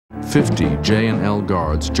50 J&L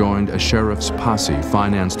Guards joined a sheriff's posse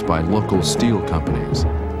financed by local steel companies.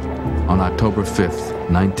 On October 5th,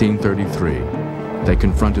 1933, they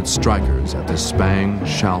confronted strikers at the Spang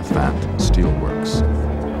Chalfant Steelworks.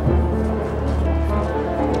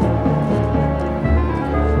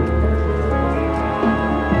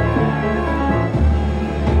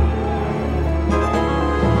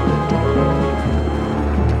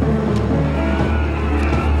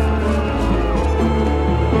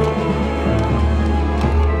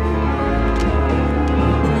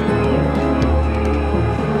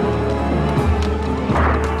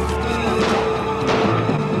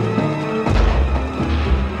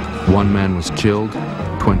 One man was killed,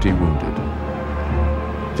 20 wounded.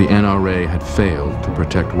 The NRA had failed to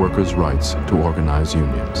protect workers' rights to organize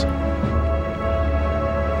unions.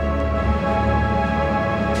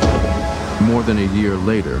 More than a year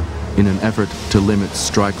later, in an effort to limit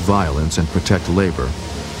strike violence and protect labor,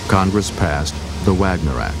 Congress passed the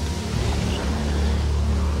Wagner Act.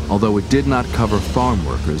 Although it did not cover farm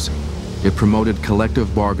workers, it promoted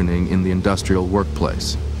collective bargaining in the industrial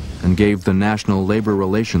workplace and gave the National Labor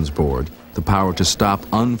Relations Board the power to stop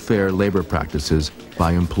unfair labor practices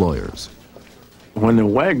by employers. When the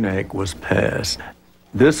Wagner Act was passed,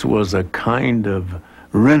 this was a kind of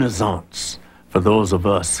renaissance for those of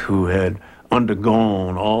us who had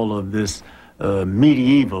undergone all of this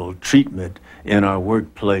medieval treatment in our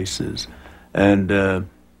workplaces. And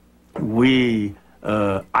we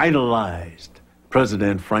idolized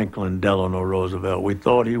President Franklin Delano Roosevelt. We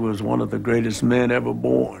thought he was one of the greatest men ever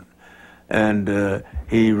born. And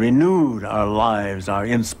he renewed our lives, our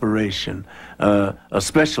inspiration,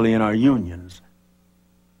 especially in our unions.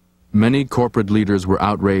 Many corporate leaders were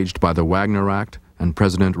outraged by the Wagner Act and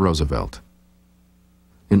President Roosevelt.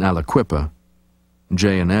 In Aliquippa,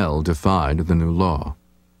 J&L defied the new law.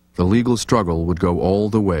 The legal struggle would go all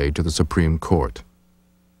the way to the Supreme Court.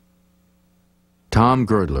 Tom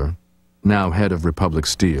Girdler, now head of Republic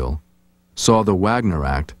Steel, saw the Wagner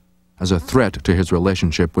Act as a threat to his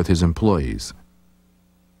relationship with his employees.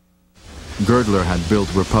 Girdler had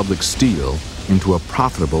built Republic Steel into a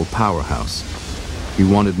profitable powerhouse. He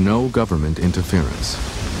wanted no government interference.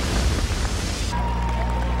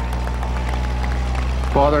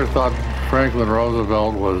 Father thought Franklin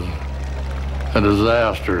Roosevelt was a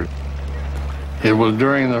disaster. It was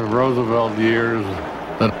during the Roosevelt years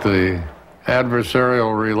that the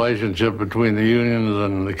adversarial relationship between the unions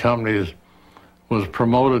and the companies was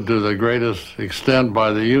promoted to the greatest extent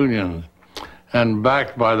by the unions and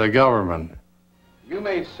backed by the government. You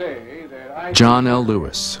may say that John L.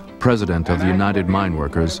 Lewis, president of the United Mine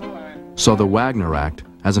Workers, saw the Wagner Act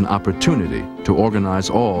as an opportunity to organize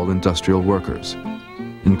all industrial workers,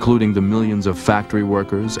 including the millions of factory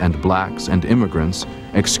workers and blacks and immigrants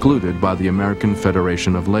excluded by the American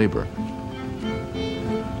Federation of Labor.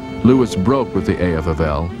 Lewis broke with the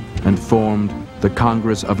AFL and formed the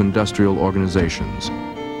Congress of Industrial Organizations,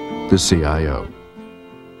 the CIO.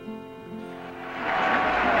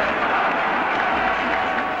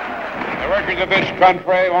 The workers of this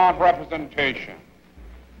country want representation.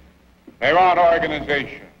 They want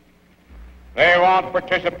organization. They want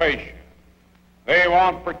participation. They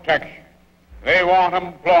want protection. They want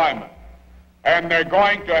employment. And they're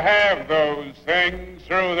going to have those things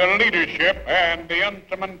through the leadership and the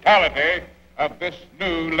instrumentality of this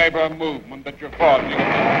new labor movement that you're forging.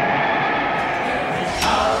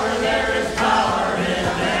 There is power in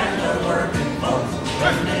the hand of working folks.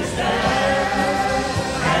 When they stand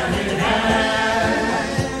hand in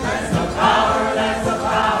hand, that's the power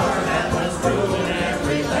that was doing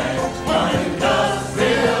everything. One does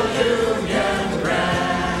real union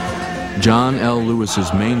grand. John L.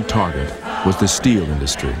 Lewis's main target was the steel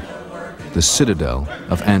industry, the citadel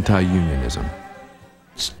of anti-unionism.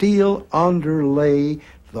 Steel underlay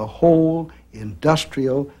the whole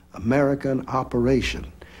industrial American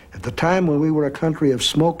operation. At the time when we were a country of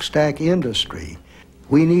smokestack industry,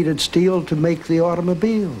 we needed steel to make the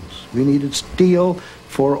automobiles. We needed steel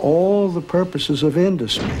for all the purposes of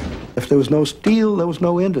industry. If there was no steel, there was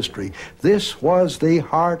no industry. This was the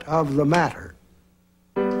heart of the matter.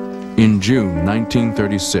 In June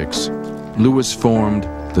 1936, Lewis formed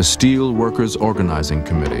the Steel Workers Organizing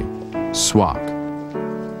Committee, SWOC.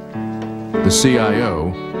 The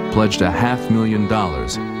CIO pledged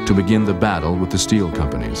 $500,000 to begin the battle with the steel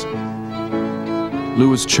companies.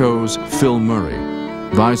 Lewis chose Phil Murray,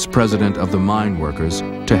 vice president of the mine workers,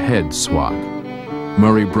 to head SWOC.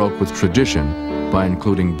 Murray broke with tradition by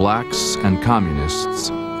including blacks and communists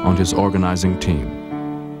on his organizing team.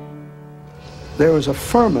 There was a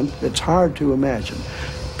ferment that's hard to imagine.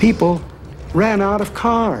 People ran out of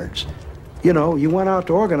cards. You know, you went out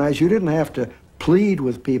to organize, you didn't have to plead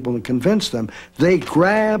with people and convince them. They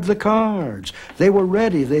grabbed the cards. They were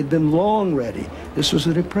ready. They'd been long ready. This was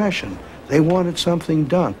the Depression. They wanted something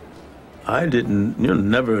done. I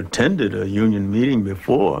never attended a union meeting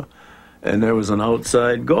before, and there was an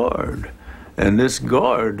outside guard. And this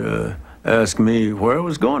guard asked me where I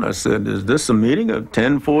was going. I said, "Is this a meeting of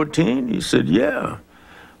 1014? He said, "Yeah."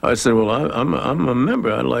 I said, "Well, I'm a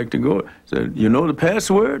member. I'd like to go." He said, "You know the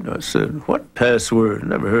password?" I said, "What password?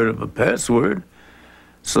 Never heard of a password."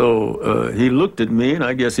 So he looked at me, and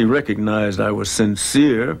I guess he recognized I was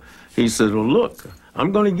sincere. He said, "Well, look,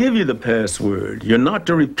 I'm going to give you the password. You're not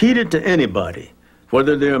to repeat it to anybody,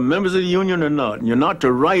 whether they're members of the union or not. You're not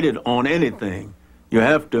to write it on anything. You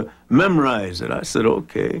have to memorize it." I said,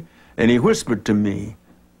 "Okay." And he whispered to me,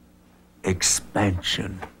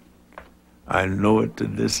 "Expansion." I know it to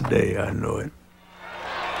this day. I know it.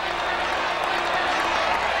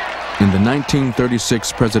 In the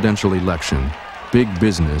 1936 presidential election, big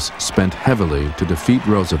business spent heavily to defeat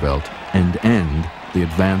Roosevelt and end the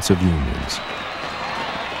advance of unions.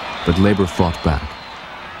 But labor fought back.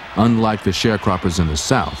 Unlike the sharecroppers in the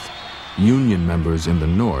South, union members in the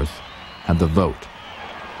North had the vote.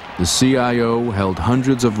 The CIO held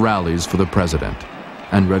hundreds of rallies for the president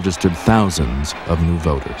and registered thousands of new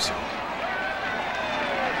voters.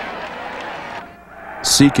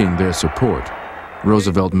 Seeking their support,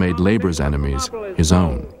 Roosevelt made labor's enemies his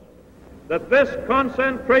own. That this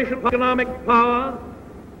concentration of economic power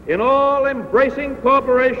in all embracing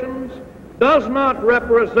corporations does not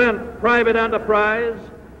represent private enterprise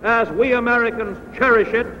as we Americans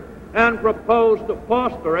cherish it and propose to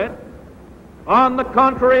foster it. On the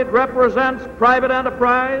contrary, it represents private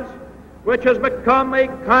enterprise which has become a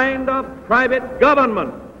kind of private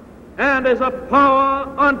government and is a power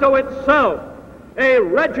unto itself, a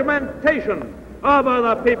regimentation of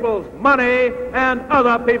other people's money and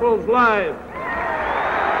other people's lives.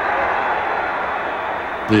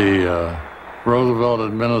 The Roosevelt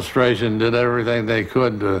administration did everything they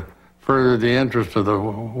could to further the interest of the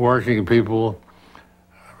working people.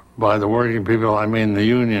 By the working people, I mean the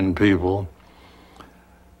union people,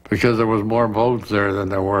 because there was more votes there than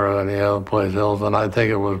there were any other place else, and I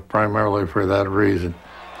think it was primarily for that reason.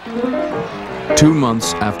 2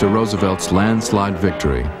 months after Roosevelt's landslide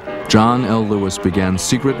victory, John L. Lewis began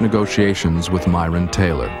secret negotiations with Myron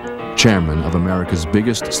Taylor, chairman of America's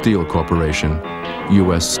biggest steel corporation,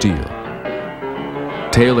 U.S. Steel.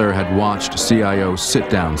 Taylor had watched CIO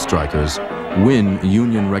sit-down strikers win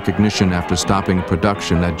union recognition after stopping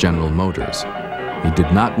production at General Motors. He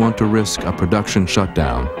did not want to risk a production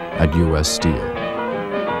shutdown at U.S. Steel.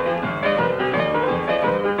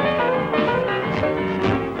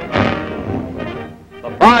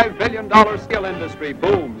 The $5 billion steel industry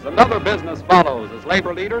booms. Another business follows as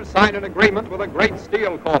labor leaders sign an agreement with a great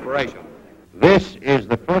steel corporation. This is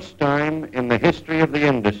the first time in the history of the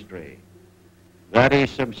industry that a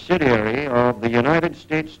subsidiary of the United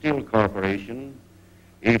States Steel Corporation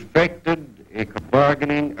effected a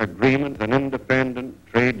bargaining agreement with an independent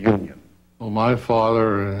trade union. Well, my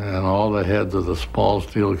father and all the heads of the small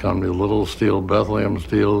steel companies, Little Steel, Bethlehem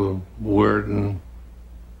Steel, Weirton,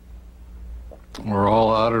 were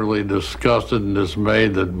all utterly disgusted and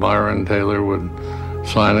dismayed that Myron Taylor would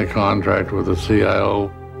sign a contract with the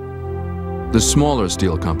CIO. The smaller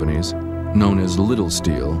steel companies, known as Little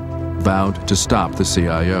Steel, vowed to stop the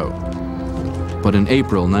CIO. But in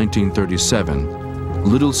April 1937,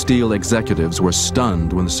 Little Steel executives were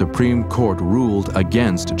stunned when the Supreme Court ruled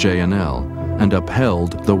against J&L and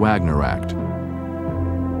upheld the Wagner Act.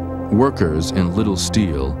 Workers in Little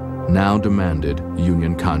Steel now demanded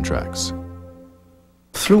union contracts.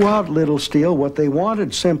 Throughout Little Steel, what they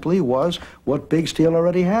wanted simply was what Big Steel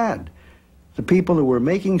already had. The people who were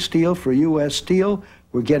making steel for U.S. Steel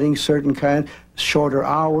were getting certain kinds, shorter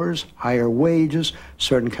hours, higher wages,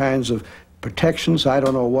 certain kinds of protections. I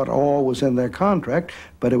don't know what all was in their contract,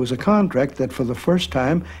 but it was a contract that for the first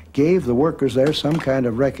time gave the workers there some kind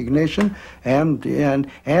of recognition and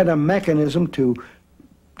a mechanism to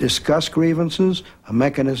discuss grievances, a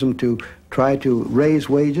mechanism to try to raise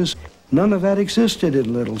wages. None of that existed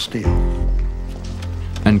in Little Steel.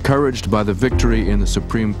 Encouraged by the victory in the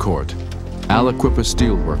Supreme Court, Aliquippa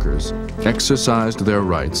steelworkers exercised their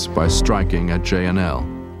rights by striking at J&L,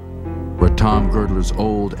 where Tom Girdler's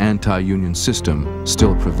old anti-union system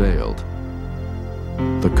still prevailed.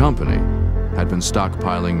 The company had been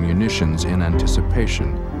stockpiling munitions in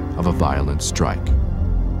anticipation of a violent strike.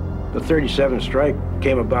 The 37 strike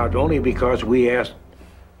came about only because we asked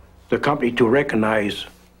the company to recognize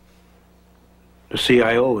the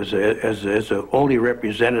CIO as the only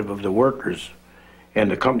representative of the workers and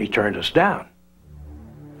the company turned us down.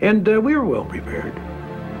 And we were well prepared.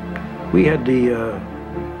 We had the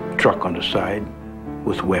truck on the side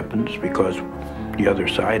with weapons because the other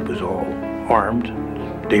side was all armed.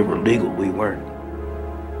 They were legal, we weren't.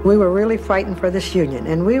 We were really fighting for this union,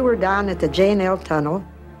 and we were down at the J&L tunnel,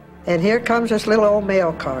 and here comes this little old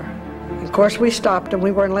mail car. Of course, we stopped, and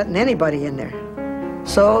we weren't letting anybody in there.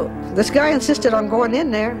 So this guy insisted on going in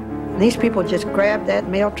there, and these people just grabbed that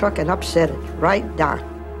mail truck and upset it right down.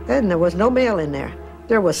 And there was no mail in there.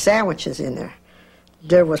 There was sandwiches in there.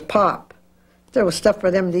 There was pop. There was stuff for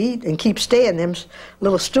them to eat and keep staying. Them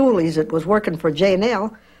little stoolies that was working for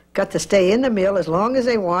J&L got to stay in the mill as long as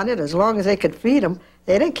they wanted, as long as they could feed them.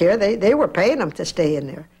 They didn't care. They were paying them to stay in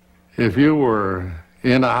there. If you were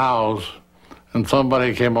in a house and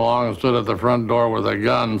somebody came along and stood at the front door with a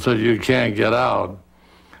gun and said, "You can't get out,"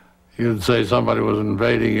 you'd say somebody was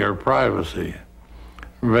invading your privacy,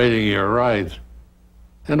 invading your rights.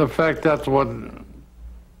 In effect, that's what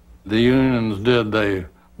the unions did. They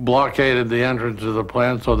blockaded the entrance to the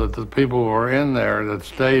plant so that the people who were in there, that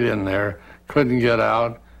stayed in there, couldn't get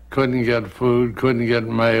out, couldn't get food, couldn't get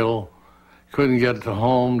mail, couldn't get to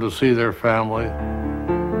home to see their family.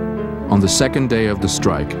 On the second day of the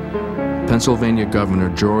strike, Pennsylvania Governor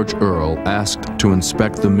George Earle asked to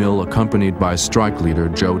inspect the mill accompanied by strike leader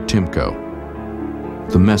Joe Timko.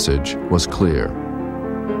 The message was clear.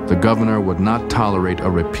 The governor would not tolerate a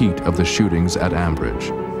repeat of the shootings at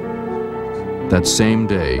Ambridge. That same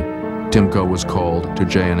day, Timko was called to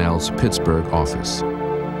J&L's Pittsburgh office.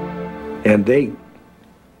 And they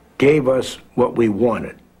gave us what we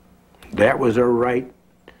wanted. That was our right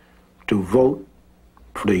to vote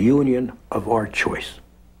for the union of our choice.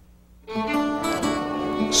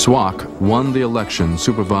 SWAC won the election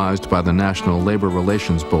supervised by the National Labor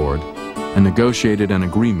Relations Board and negotiated an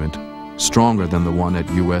agreement stronger than the one at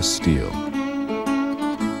U.S. Steel.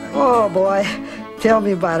 Oh boy, tell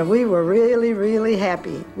me about it. We were really, really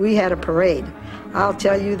happy. We had a parade. I'll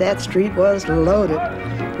tell you, that street was loaded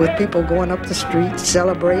with people going up the street,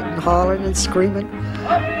 celebrating, hollering, and screaming.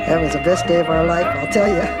 That was the best day of our life, I'll tell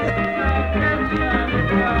you.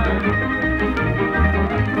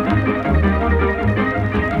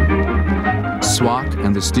 SWAC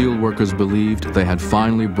and the steelworkers believed they had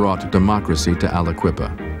finally brought democracy to Aliquippa,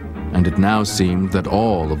 and it now seemed that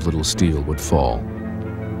all of Little Steel would fall.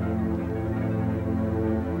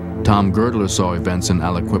 Tom Girdler saw events in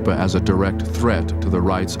Aliquippa as a direct threat to the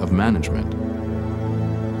rights of management.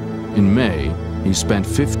 In May, he spent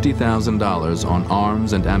 $50,000 on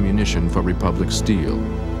arms and ammunition for Republic Steel.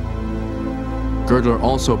 Girdler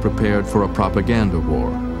also prepared for a propaganda war,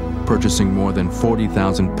 purchasing more than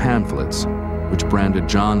 40,000 pamphlets which branded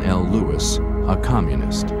John L. Lewis a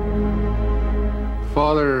communist.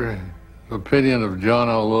 Father's opinion of John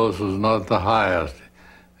L. Lewis was not the highest.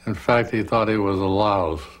 In fact, he thought he was a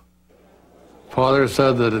louse. Father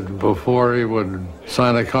said that before he would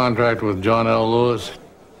sign a contract with John L. Lewis,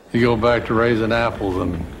 he'd go back to raising apples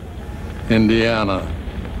in Indiana.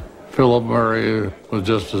 Philip Murray was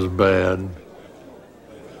just as bad.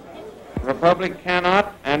 The Republic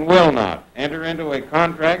cannot and will not enter into a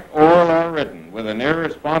contract, oral or written, with an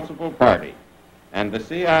irresponsible party, and the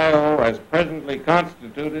CIO, as presently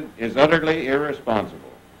constituted, is utterly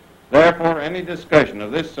irresponsible. Therefore, any discussion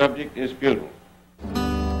of this subject is futile.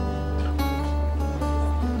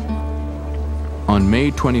 On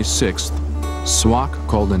May 26th, SWAC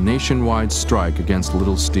called a nationwide strike against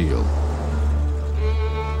Little Steel.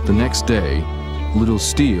 The next day, Little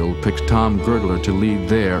Steel picked Tom Girdler to lead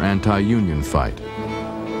their anti-union fight.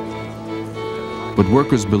 But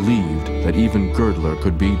workers believed that even Girdler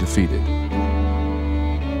could be defeated.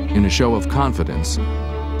 In a show of confidence,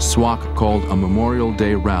 SWAC called a Memorial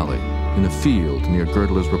Day rally in a field near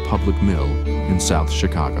Girdler's Republic Mill in South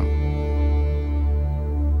Chicago.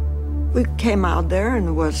 We came out there and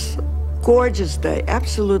it was a gorgeous day,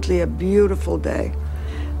 absolutely a beautiful day.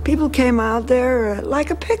 People came out there like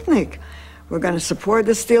a picnic. We're going to support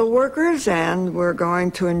the steel workers and we're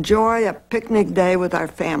going to enjoy a picnic day with our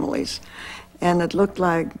families. And it looked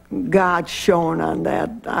like God shone on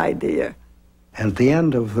that idea. And at the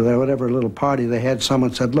end of whatever little party they had,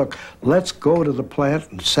 someone said, look, let's go to the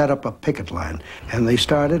plant and set up a picket line. And they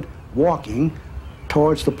started walking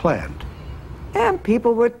towards the plant. And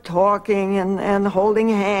people were talking and holding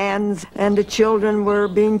hands, and the children were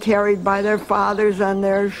being carried by their fathers on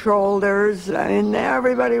their shoulders. I mean,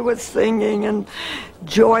 everybody was singing and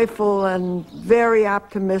joyful and very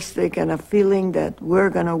optimistic, and a feeling that we're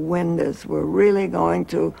going to win this. We're really going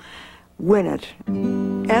to win it.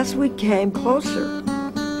 As we came closer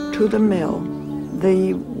to the mill,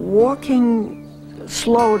 the walking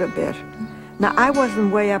slowed a bit. Now, I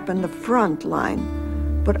wasn't way up in the front line,